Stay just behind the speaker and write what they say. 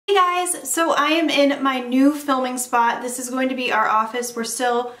Hey guys, so I am in my new filming spot. This is going to be our office. We're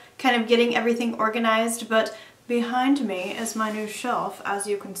still kind of getting everything organized, but behind me is my new shelf, as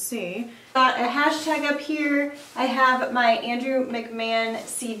you can see. Got a hashtag up here. I have my Andrew McMahon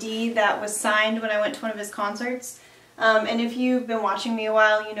CD that was signed when I went to one of his concerts. And if you've been watching me a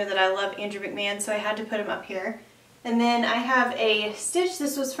while, you know that I love Andrew McMahon, so I had to put him up here. And then I have a stitch.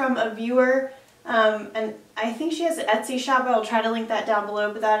 This was from a viewer. And I think she has an Etsy shop. I'll try to link that down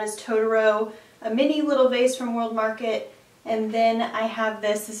below, but that is Totoro, a mini little vase from World Market. And then I have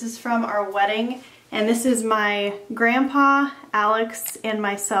this. This is from our wedding, and this is my grandpa, Alex, and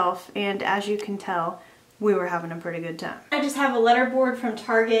myself, and as you can tell, we were having a pretty good time. I just have a letterboard from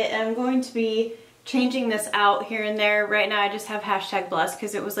Target, and I'm going to be changing this out here and there. Right now I just have hashtag blessed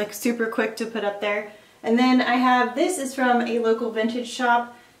because it was like super quick to put up there. And then I have, this is from a local vintage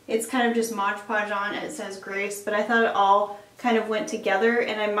shop. It's kind of just Mod Podge on and it says Grace, but I thought it all kind of went together,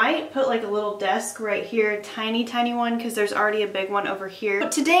 and I might put like a little desk right here, tiny one, because there's already a big one over here.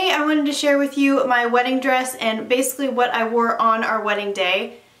 But today I wanted to share with you my wedding dress and basically what I wore on our wedding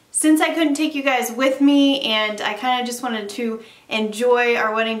day. Since I couldn't take you guys with me and I kind of just wanted to enjoy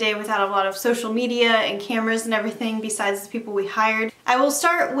our wedding day without a lot of social media and cameras and everything besides the people we hired, I will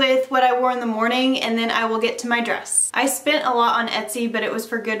start with what I wore in the morning and then I will get to my dress. I spent a lot on Etsy, but it was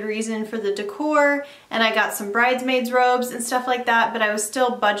for good reason, for the decor, and I got some bridesmaids robes and stuff like that, but I was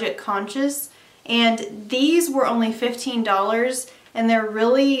still budget conscious. And these were only $15 and they're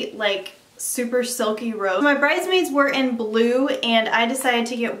really like super silky robes. My bridesmaids were in blue and I decided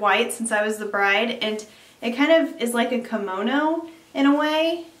to get white since I was the bride, and it kind of is like a kimono in a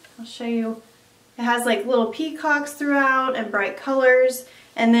way. I'll show you. It has like little peacocks throughout and bright colors,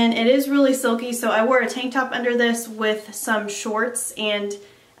 and then it is really silky, so I wore a tank top under this with some shorts, and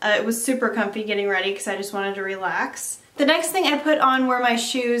it was super comfy getting ready because I just wanted to relax. The next thing I put on were my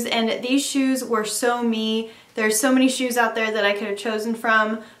shoes, and these shoes were so me. There's so many shoes out there that I could have chosen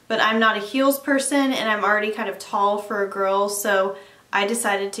from, but I'm not a heels person and I'm already kind of tall for a girl, so I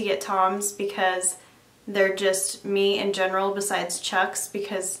decided to get Toms because they're just me in general, besides Chucks,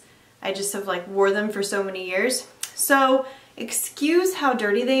 because I just have like wore them for so many years. So excuse how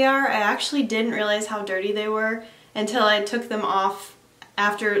dirty they are. I actually didn't realize how dirty they were until I took them off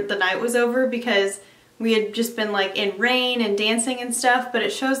after the night was over, because we had just been like in rain and dancing and stuff, but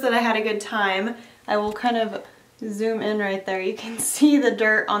it shows that I had a good time. I will kind of zoom in right there. You can see the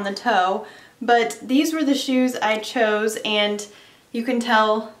dirt on the toe, but these were the shoes I chose, and you can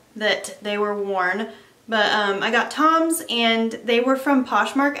tell that they were worn. But I got Toms, and they were from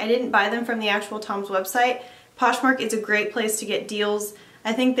Poshmark. I didn't buy them from the actual Toms website. Poshmark is a great place to get deals.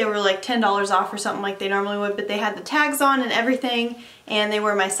 I think they were like $10 off or something like they normally would, but they had the tags on and everything, and they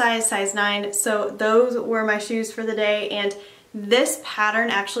were my size 9. So those were my shoes for the day, and this pattern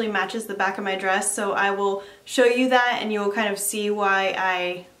actually matches the back of my dress, so I will show you that and you will kind of see why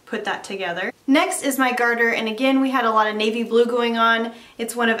I put that together. Next is my garter, and again we had a lot of navy blue going on.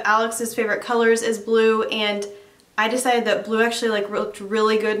 It's one of Alex's favorite colors is blue, and I decided that blue actually like looked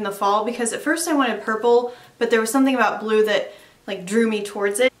really good in the fall, because at first I wanted purple, but there was something about blue that like drew me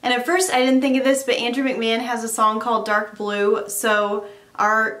towards it. And at first I didn't think of this, but Andrew McMahon has a song called Dark Blue, so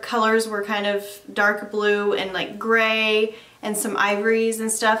our colors were kind of dark blue and like gray and some ivories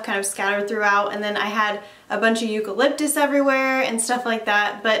and stuff kind of scattered throughout, and then I had a bunch of eucalyptus everywhere and stuff like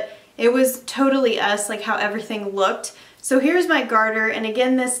that, but it was totally us, like how everything looked. So here's my garter, and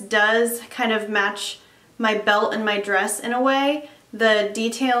again this does kind of match my belt and my dress in a way. The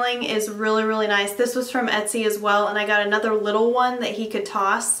detailing is really nice. This was from Etsy as well, and I got another little one that he could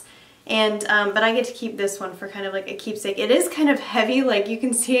toss, and but I get to keep this one for kind of like a keepsake. It is kind of heavy, like you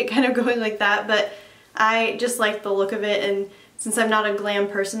can see it kind of going like that, but I just like the look of it, and since I'm not a glam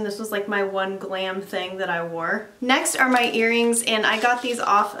person, this was like my one glam thing that I wore. Next are my earrings, and I got these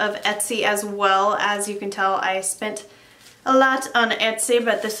off of Etsy as well. As you can tell, I spent a lot on Etsy,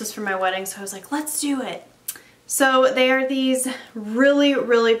 but this was for my wedding, so I was like, let's do it. So they are these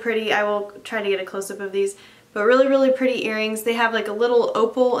really pretty, I will try to get a close-up of these, but really pretty earrings. They have like a little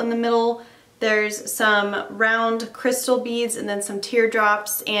opal in the middle. There's some round crystal beads and then some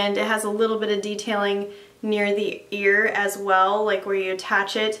teardrops, and it has a little bit of detailing near the ear as well, like where you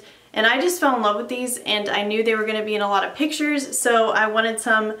attach it. And I just fell in love with these, and I knew they were going to be in a lot of pictures, so I wanted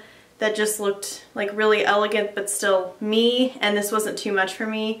some that just looked like really elegant but still me, and this wasn't too much for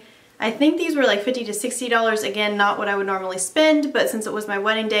me. I think these were like $50 to $60, again not what I would normally spend, but since it was my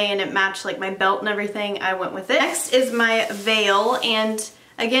wedding day and it matched like my belt and everything, I went with it. Next is my veil, and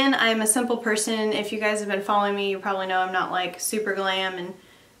again I'm a simple person. If you guys have been following me, you probably know I'm not like super glam and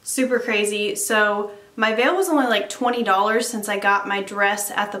super crazy, so my veil was only like $20 since I got my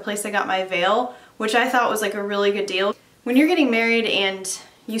dress at the place I got my veil, which I thought was like a really good deal. When you're getting married and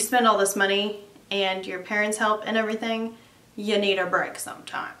you spend all this money and your parents help and everything, you need a break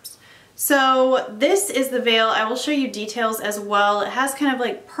sometimes. So this is the veil. I will show you details as well. It has kind of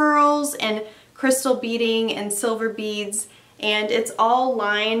like pearls and crystal beading and silver beads, and it's all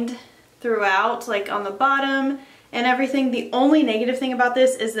lined throughout, like on the bottom and everything. The only negative thing about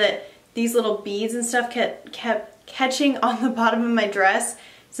this is that these little beads and stuff kept catching on the bottom of my dress,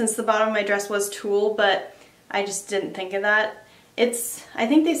 since the bottom of my dress was tulle, but I just didn't think of that. I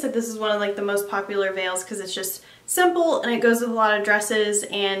think they said this is one of like the most popular veils because it's just simple and it goes with a lot of dresses,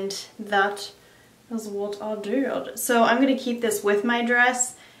 and that is what I did. So I'm going to keep this with my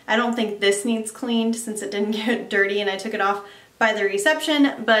dress. I don't think this needs cleaned since it didn't get dirty and I took it off by the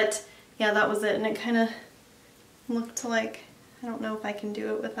reception, but yeah, that was it, and it kind of looked like, I don't know if I can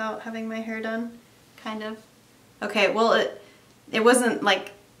do it without having my hair done, kind of. Okay, well it wasn't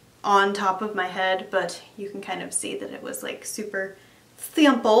like on top of my head, but you can kind of see that it was like super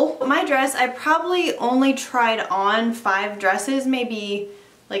simple. My dress, I probably only tried on 5 dresses, maybe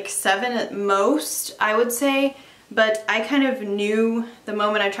like 7 at most, I would say. But I kind of knew the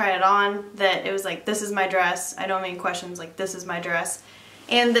moment I tried it on that it was like, this is my dress. I don't have any questions, like this is my dress.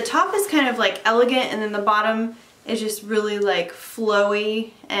 And the top is kind of like elegant, and then the bottom is just really like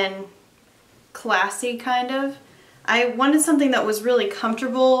flowy and classy kind of. I wanted something that was really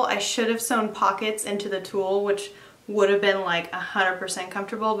comfortable. I should have sewn pockets into the tulle, which would have been like 100%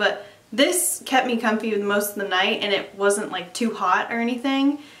 comfortable, but this kept me comfy most of the night, and it wasn't like too hot or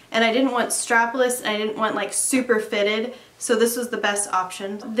anything. And I didn't want strapless, and I didn't want like super fitted, so this was the best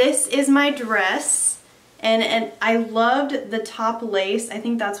option. This is my dress, and I loved the top lace. I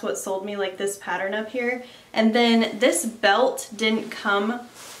think that's what sold me, like this pattern up here. And then this belt didn't come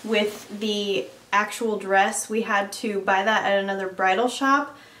with the actual dress. We had to buy that at another bridal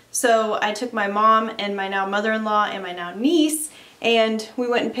shop. So I took my mom and my now mother-in-law and my now niece, and we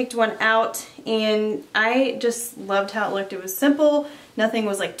went and picked one out, and I just loved how it looked. It was simple, nothing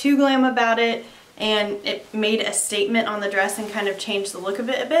was like too glam about it, and it made a statement on the dress and kind of changed the look of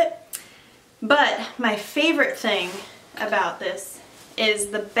it a bit. But my favorite thing about this is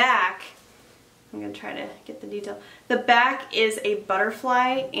the back. I'm going to try to get the detail. The back is a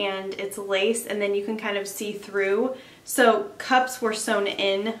butterfly and it's lace, and then you can kind of see through. So cups were sewn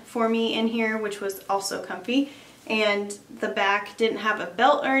in for me in here, which was also comfy. And the back didn't have a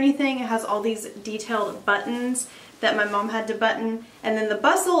belt or anything. It has all these detailed buttons that my mom had to button. And then the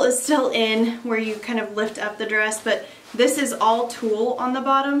bustle is still in where you kind of lift up the dress, but this is all tulle on the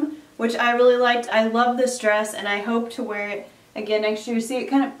bottom, which I really liked. I love this dress, and I hope to wear it again next year. See, it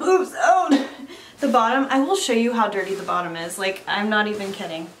kind of moves out the bottom. I will show you how dirty the bottom is. Like, I'm not even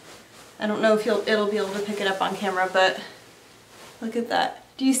kidding. I don't know if it'll be able to pick it up on camera, but look at that.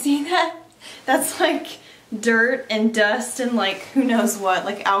 Do you see that? That's like dirt and dust and like who knows what,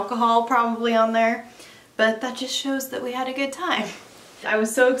 like alcohol probably on there. But that just shows that we had a good time. I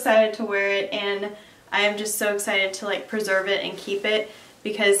was so excited to wear it, and I am just so excited to like preserve it and keep it,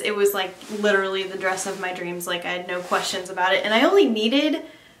 because it was like literally the dress of my dreams. Like, I had no questions about it, and I only needed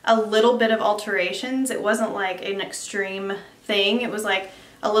a little bit of alterations. It wasn't like an extreme thing. It was like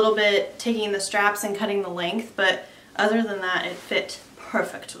a little bit taking the straps and cutting the length, but other than that, it fit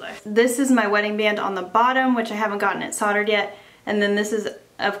perfectly. This is my wedding band on the bottom, which I haven't gotten it soldered yet, and then this is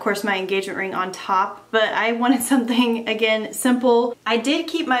of course my engagement ring on top, but I wanted something, again, simple. I did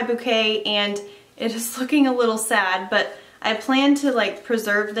keep my bouquet, and it is looking a little sad, but I plan to like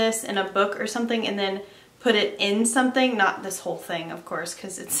preserve this in a book or something and then put it in something, not this whole thing of course,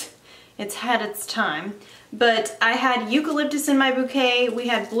 because it's had its time. But I had eucalyptus in my bouquet, we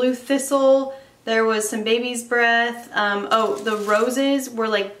had blue thistle, there was some baby's breath, oh, the roses were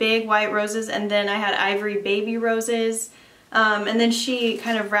like big white roses, and then I had ivory baby roses, and then she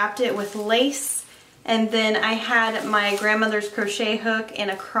kind of wrapped it with lace, and then I had my grandmother's crochet hook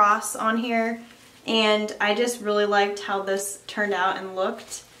and a cross on here. And I just really liked how this turned out and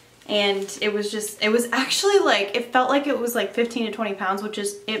looked. And it was actually like, it felt like it was like 15 to 20 pounds, which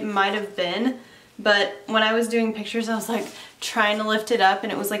is, it might have been. But when I was doing pictures, I was like trying to lift it up,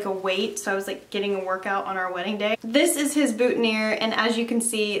 and it was like a weight. So I was like getting a workout on our wedding day. This is his boutonniere, and as you can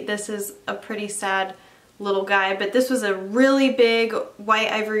see, this is a pretty sad little guy. But this was a really big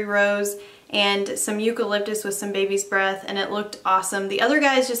white ivory rose and some eucalyptus with some baby's breath, and it looked awesome. The other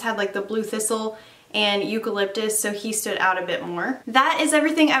guys just had like the blue thistle and eucalyptus, so he stood out a bit more. That is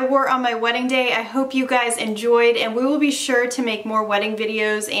everything I wore on my wedding day. I hope you guys enjoyed, and we will be sure to make more wedding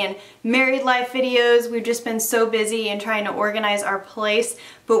videos and married life videos. We've just been so busy and trying to organize our place,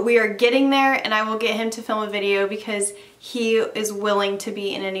 but we are getting there, and I will get him to film a video because he is willing to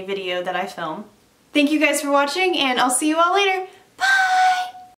be in any video that I film. Thank you guys for watching, and I'll see you all later. Bye!